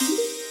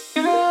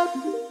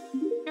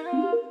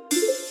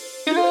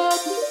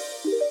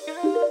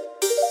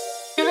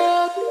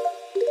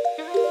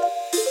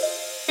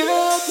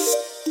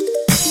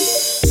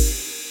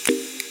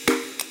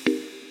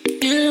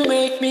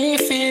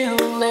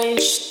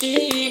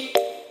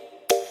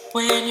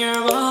When you're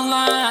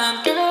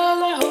online, girl,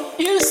 I hope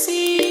you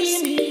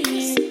see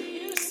me.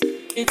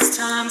 It's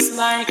times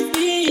like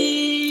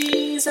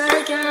these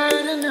I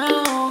gotta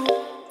know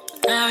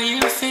how you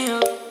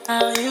feel,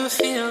 how you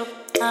feel,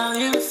 how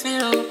you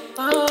feel.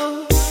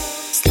 Oh.